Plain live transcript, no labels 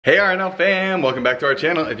Hey RNL fam, welcome back to our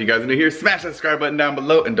channel. If you guys are new here, smash that subscribe button down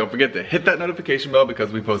below and don't forget to hit that notification bell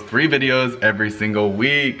because we post 3 videos every single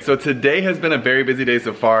week. So today has been a very busy day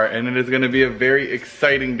so far and it is gonna be a very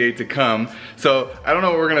exciting day to come. So I don't know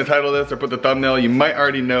what we're gonna title this or put the thumbnail. You might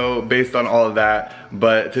already know based on all of that,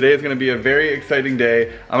 but today is gonna be a very exciting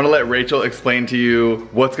day. I'm gonna let Rachel explain to you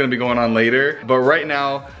what's gonna be going on later. But right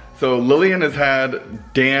now, so Lillian has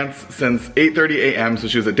had dance since 8:30 a.m. So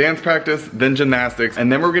she was at dance practice, then gymnastics,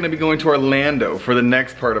 and then we're gonna be going to Orlando for the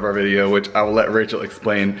next part of our video, which I will let Rachel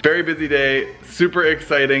explain. Very busy day, super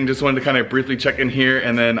exciting. Just wanted to kind of briefly check in here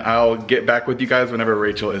and then I'll get back with you guys whenever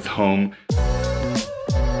Rachel is home.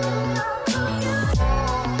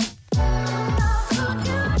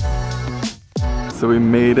 So we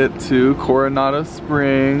made it to Coronado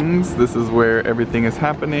Springs. This is where everything is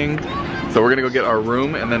happening. So we're gonna go get our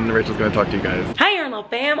room and then Rachel's gonna talk to you guys. Hi RNL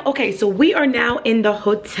fam. Okay, so we are now in the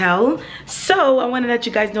hotel. So I wanna let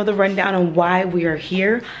you guys know the rundown on why we are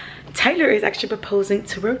here. Tyler is actually proposing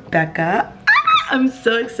to Rebecca. I'm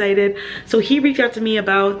so excited. So he reached out to me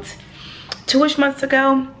about 2-ish months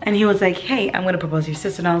ago and he was like, hey, I'm gonna propose to your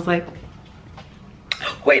sister. And I was like,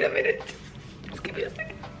 wait a minute, just give me a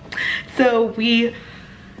second. So we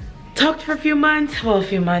talked for a few months,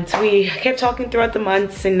 we kept talking throughout the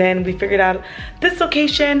months and then we figured out this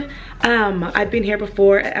location. I've been here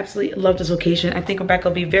before, I absolutely love this location. I think Rebecca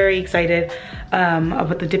will be very excited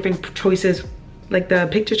about the different choices, like the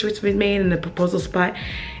picture choice we made and the proposal spot.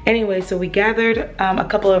 Anyway, so we gathered a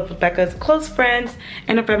couple of Rebecca's close friends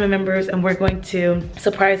and her family members and we're going to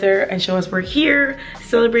surprise her and show us we're here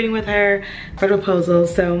celebrating with her for the proposal.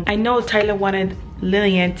 So I know Tyler wanted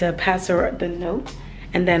Lillian to pass her the note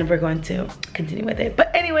and then we're going to continue with it.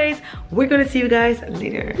 But anyways, we're gonna see you guys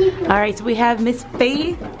later. All right, so we have Miss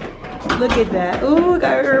Faith. Look at that. Ooh,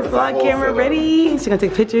 got her vlog camera ready. She's gonna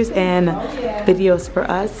take pictures and videos for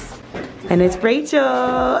us. And it's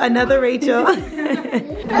Rachel, another Rachel.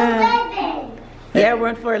 11. Yeah, we're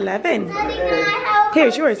on for 11. Here,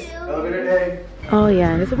 it's yours. Oh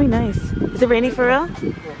yeah, this will be nice. Is it raining for real?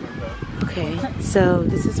 Okay, so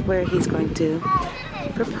this is where he's going to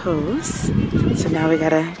propose. So now we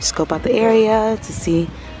gotta scope out the area to see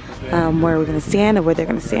where we're gonna stand and where they're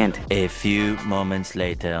gonna stand. A few moments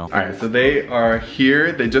later. All right, so they are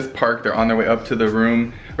here. They just parked. They're on their way up to the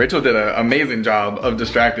room. Rachel did an amazing job of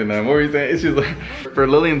distracting them. What were you saying? She's like, for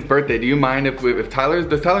Lillian's birthday, do you mind does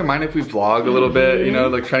Tyler mind if we vlog a little bit? You know,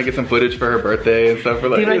 like trying to get some footage for her birthday and stuff. For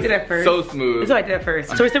like, Do you want to do that first? So smooth. That's what I did at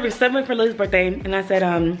first. So we said we're celebrating for Lily's birthday, and I said,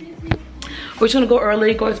 we're just gonna go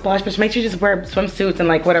early, go to Splash, but make sure you just wear swimsuits and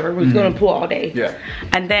like whatever. We're just going to the pool all day. Yeah.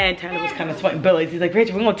 And then Tyler was kind of sweating Billy's. He's like,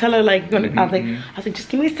 Rachel, we're gonna tell her like, I was like, just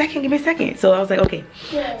give me a second. So I was like, okay.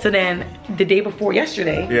 So then the day before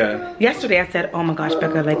yesterday, I said, oh my gosh,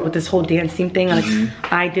 Becca, like with this whole dance team thing, like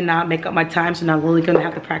I did not make up my time, so now Lily's gonna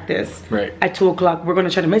have to practice. Right. At 2 o'clock, we're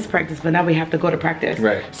gonna try to miss practice, but now we have to go to practice.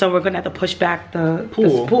 Right. So we're gonna have to push back the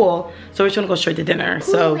pool. So we're just gonna go straight to dinner.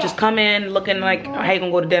 So just come in looking like, hey,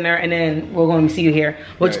 gonna go to dinner, and then we're gonna see you here.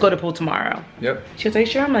 We'll just go to the pool tomorrow. Yep. She was like,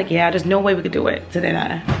 sure? I'm like, yeah, there's no way we could do it. So then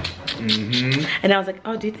and I was like,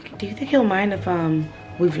 oh, do you think he'll mind if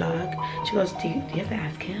we vlog? She goes, do you have to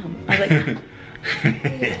ask him? I was like,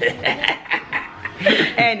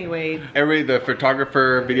 anyways. Everybody, the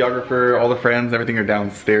photographer, videographer, all the friends, everything are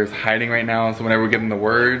downstairs hiding right now. So whenever we give them the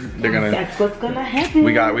word, they're gonna. That's what's gonna happen.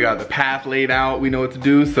 We got the path laid out. We know what to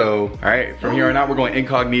do. So all right, from here on out, we're going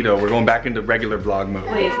incognito. We're going back into regular vlog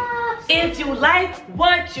mode. Wait. If you like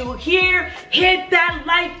what you hear, hit that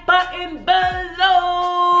like button below.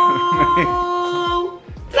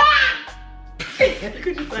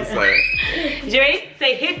 You ready?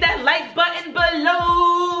 Say hit that like button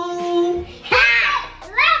below.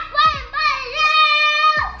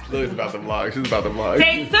 Lily's about to vlog. She's about to vlog.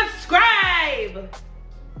 Say subscribe.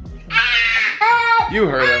 You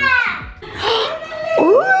heard him.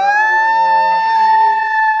 Ooh.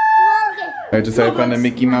 I just found a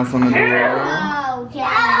Mickey Mouse on the door.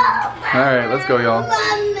 Alright, let's go, y'all.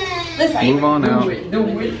 Move on out.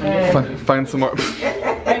 Find some more.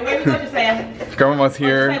 Grandma's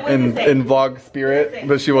here in vlog spirit,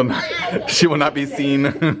 but she will not be seen.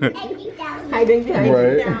 Right.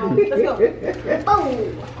 Let's go.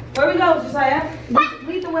 Where we go, Josiah?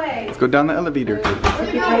 Lead the way. Let's go down the elevator.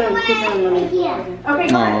 Okay,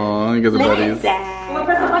 Aww, you guys are buddies.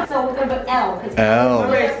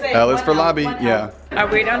 L is for lobby, yeah.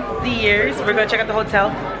 We're downstairs. We're gonna check out the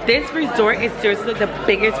hotel. This resort is seriously the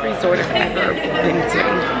biggest resort I've ever been to.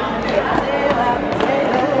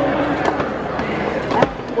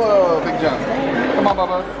 Whoa, big jump. Come on,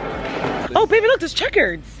 Bubba. Oh, baby, look, there's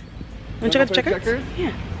checkers. Wanna check out the checkers?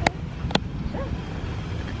 Yeah.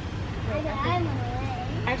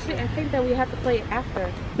 Actually, I think that we have to play it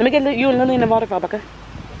after. Let me get you and Lily in the waterfall, Becca.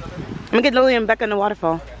 Let me get Lily and Becca in the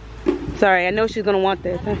waterfall. Sorry, I know she's gonna want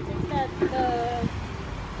this.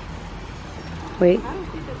 Wait.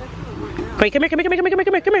 Wait, come here, come here, come here, come here, come here,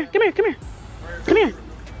 come here, come here, come here, come here. Come here.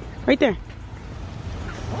 Right there.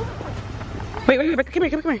 Wait, wait, Becca, come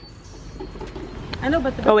here, come here, come here. I know,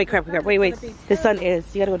 but the oh wait, crap, crap. Wait, wait. The sun is.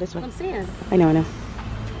 You gotta go this way. I'm saying. I know, I know.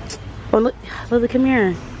 Oh look, Lily, come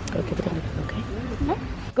here. Okay, okay.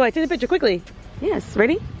 Go ahead, take the picture quickly. Yes,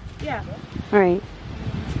 ready? Yeah. All right.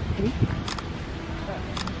 Ready? All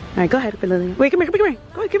right, go ahead, Lily. Wait, come here, come here, come here.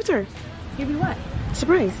 Go ahead, give it to her. Give me what?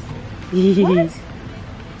 Surprise. What?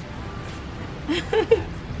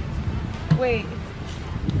 Wait.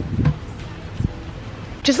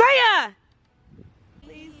 Josiah!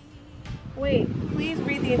 Wait, please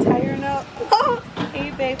read the entire note.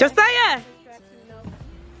 Hey, babe. Josiah!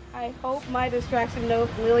 I hope my distraction note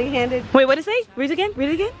Lily handed. Wait, what did it say? Read it again. Read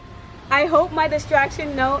it again. I hope my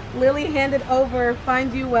distraction note Lily handed over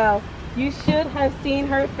finds you well. You should have seen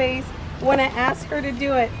her face when I asked her to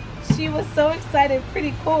do it. She was so excited.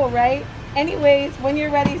 Pretty cool, right? Anyways, when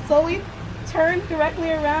you're ready, slowly turn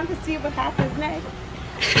directly around to see what happens next.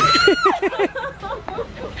 You're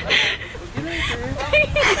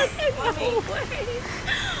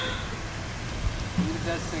the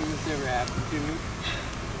best thing that's ever happened to me.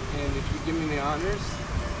 And if you give me the honors, I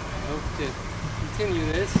hope to continue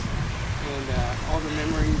this and all the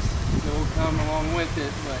memories that will come along with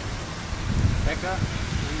it. But Becca,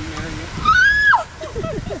 will you marry me?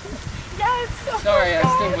 Yes. Sorry, I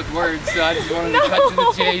stink with words, so I just wanted to cut to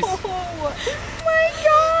the chase. Oh my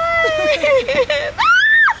God!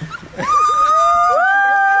 Oh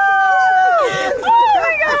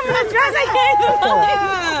my God! I'm gonna dress. I can't.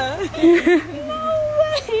 No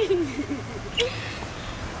way.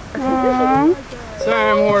 Sorry,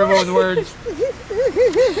 I'm horrible with words.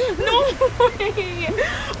 No way!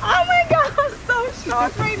 Oh my God, I'm so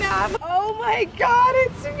shocked right now. Oh my God,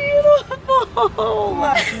 it's beautiful. Look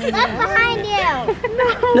behind you. No.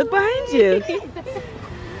 Look behind you.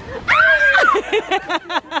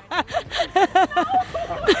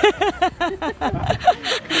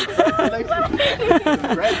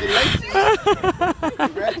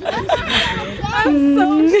 I'm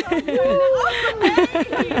so shocked right now.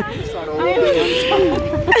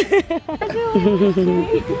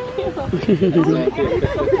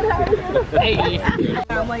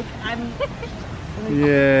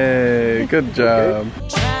 Yay, good job.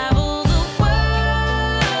 Travel the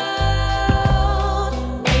world,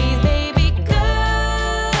 raise baby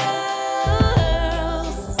girls,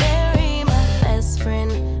 bury my best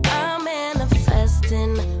friend. I'm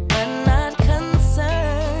manifesting, but not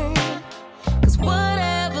concerned. 'Cause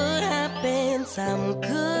whatever happens, I'm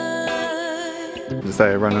good.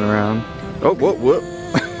 Josiah running around. Oh, whoop, whoop.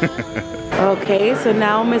 Okay, so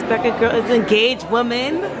now Miss Becca girl is engaged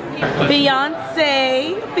woman.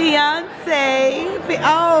 Fiance.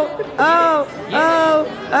 Oh.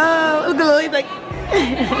 Look at Lily's like. I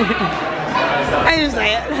just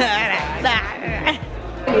like.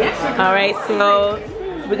 All right, so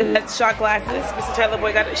we got shot glasses. Mr. Tyler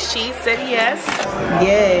boy got it. She said yes.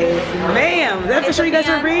 Yes, ma'am. That's for sure you guys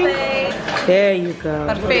are agreeing. There you go.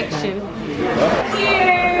 Perfection.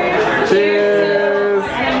 Cheers.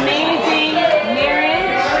 An amazing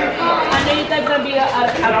marriage. I know you guys are gonna be a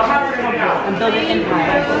power couple and build an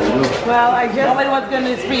empire. Well, nobody wants to go to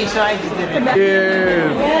this speech, so I just did it.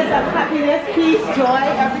 Cheers. Yes, happiness, peace, joy,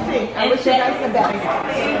 everything. I wish you guys the best.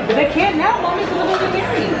 They can't now. Mommy's gonna get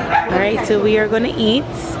married. All right, so we are gonna eat.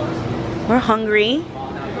 We're hungry.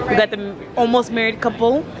 We got the almost married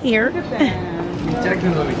couple here.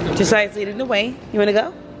 Josiah's leading the way. You wanna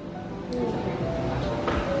go?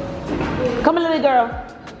 Come on, little girl.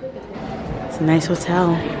 It's a nice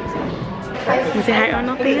hotel. You say hi,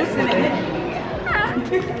 Arnold, please?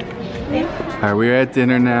 Alright, we're at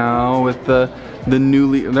dinner now with the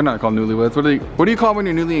newly, they're not called newlyweds. What do you call when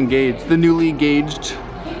you're newly engaged? The newly engaged.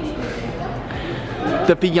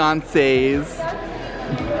 The fiancés.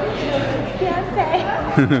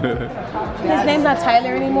 His name's not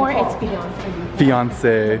Tyler anymore, it's Beyonce.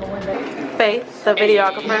 Fiancé. Faith, the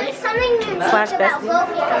videographer. Slash bestie.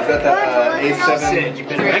 Is that the A7? You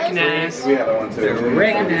better recognize. We have that one too.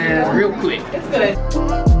 Recognize real quick. It's good.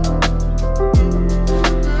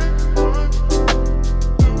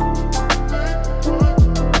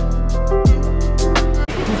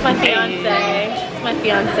 It's my fiance. It's my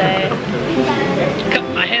fiance. Cut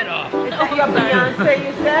my head off. Your fiance,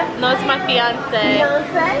 you said? No, it's my fiance.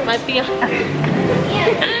 Fiance? My fiance.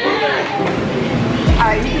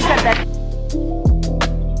 Alright, you can cut that.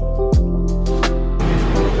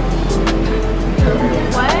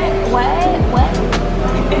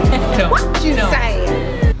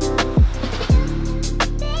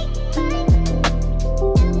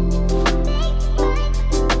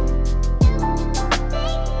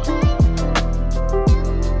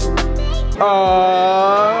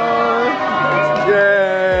 Aww.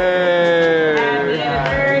 Yay.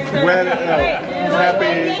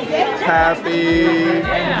 Happy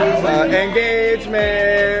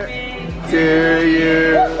engagement to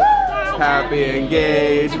you. Happy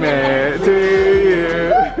engagement to you.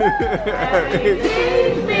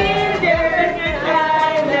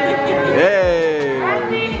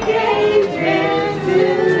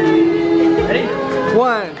 Hey.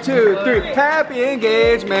 1, 2, 3. Happy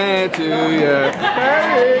engagement to you.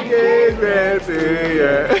 Happy engagement to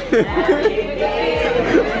you.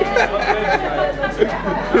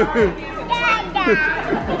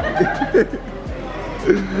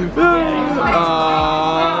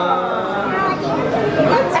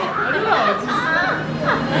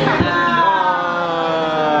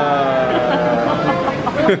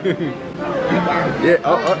 Yeah,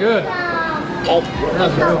 oh, good. Oh,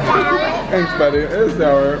 thanks, buddy. It's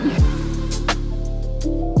sour.